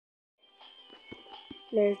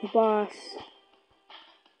There's the boss.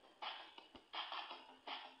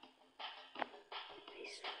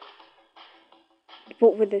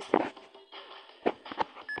 Vote for this.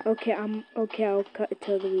 Okay, I'll cut it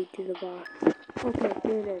totally to the boss. Okay,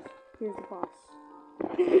 here it is. Here's the boss.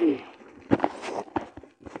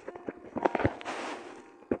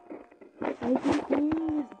 I think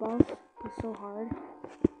cleaning this boss is so hard.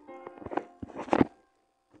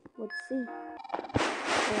 Let's see.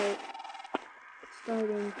 Alright,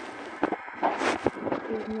 starting.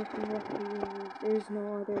 There's nothing left to use. There's no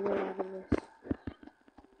other way out of this.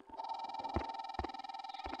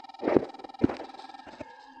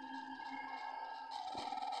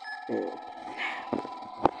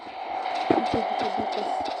 Let's see if we can beat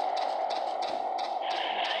this.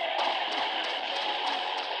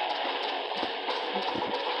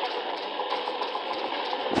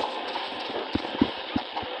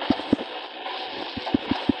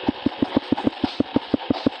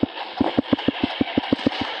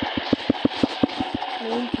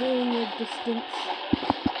 Maintain your distance.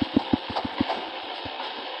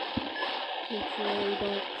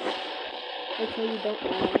 Make sure you don't die.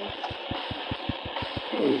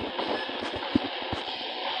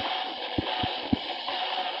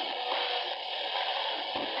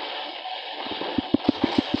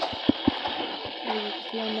 And you can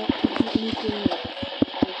see I'm not completely doing it.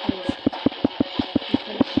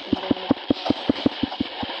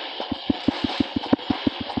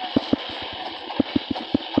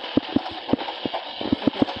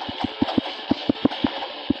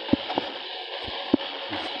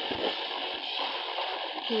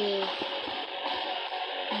 Here,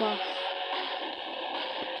 boss.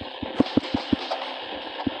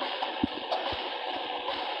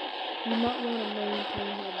 You might want to maintain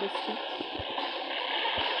your distance.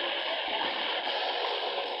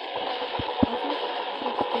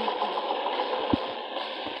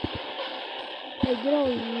 Hey, get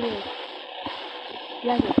over here.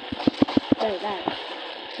 Right here. Right, that.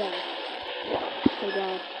 Oh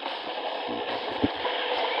god.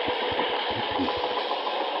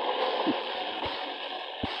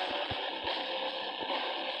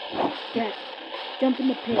 Yeah. Jump in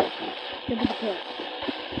the pit. Jump in the pit.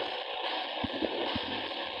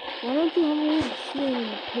 Why don't you have a little swing in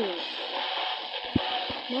the pit?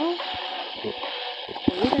 No? Oh,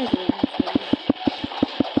 you guys are awesome.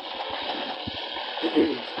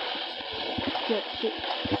 Get.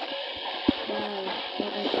 Wow.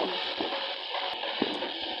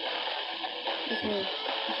 Okay.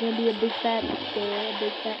 It's gonna be a big fat bear. A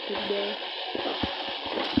big fat big bear.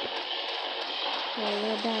 Oh, I'm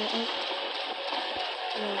gonna die. Oh.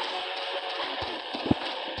 Yeah.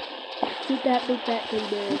 Shoot that big fat big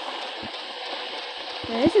bear.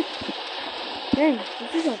 Now this is... Dang,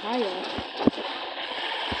 this is Ohio.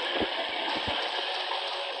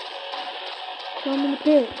 Throw him in the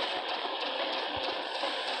pit.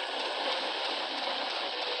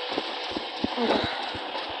 Oh god.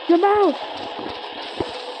 Jump out!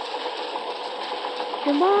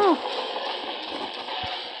 Jump off!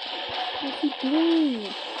 What's he doing?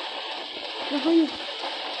 How you...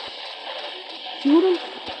 Shoot him?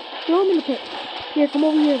 Throw him in the pit. Here, come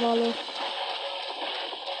over here, Valo.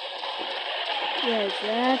 Yes,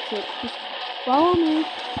 that's it. Just follow me.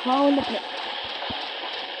 Fall in the pit.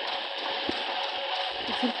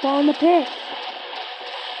 Just fall in the pit.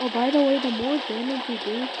 Oh, by the way, the more damage you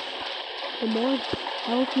do, the more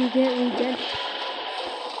health you get regen.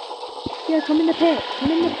 Here, come in the pit.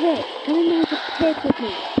 Come in the pit. Come in the pit with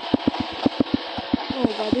me. Oh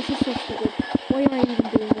god, this is so stupid. Why am I even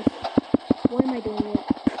doing this? Why am I doing it?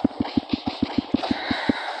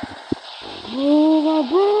 Oh,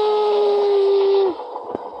 bro!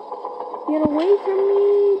 Get away from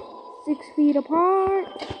me! 6 feet apart!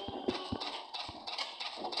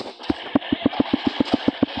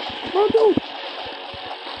 Oh, dude!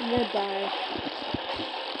 I'm gonna die.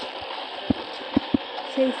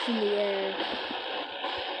 Chase in the air.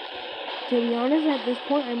 To be honest, at this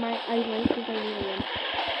point, I might think I need one.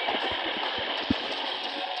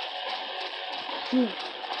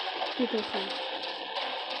 Shoot this one.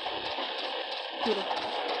 Shoot him.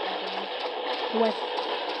 Away.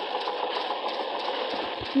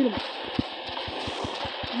 Shoot him.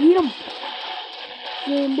 Get him.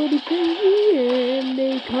 Somebody come here.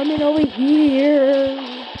 They coming over here.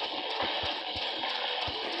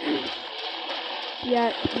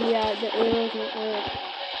 Yeah, the arrows won't work.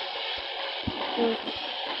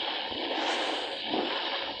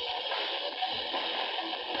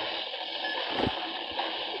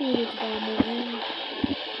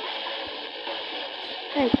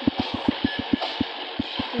 Hey.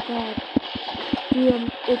 Oh god.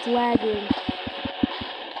 Dude, it's lagging.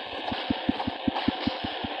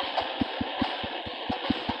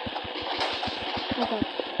 Okay.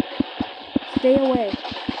 Stay away.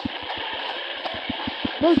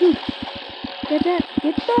 No, dude. Get that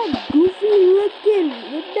goofy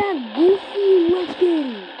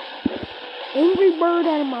looking Angry Bird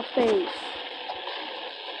out of my face.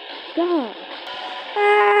 God.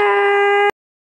 Ah!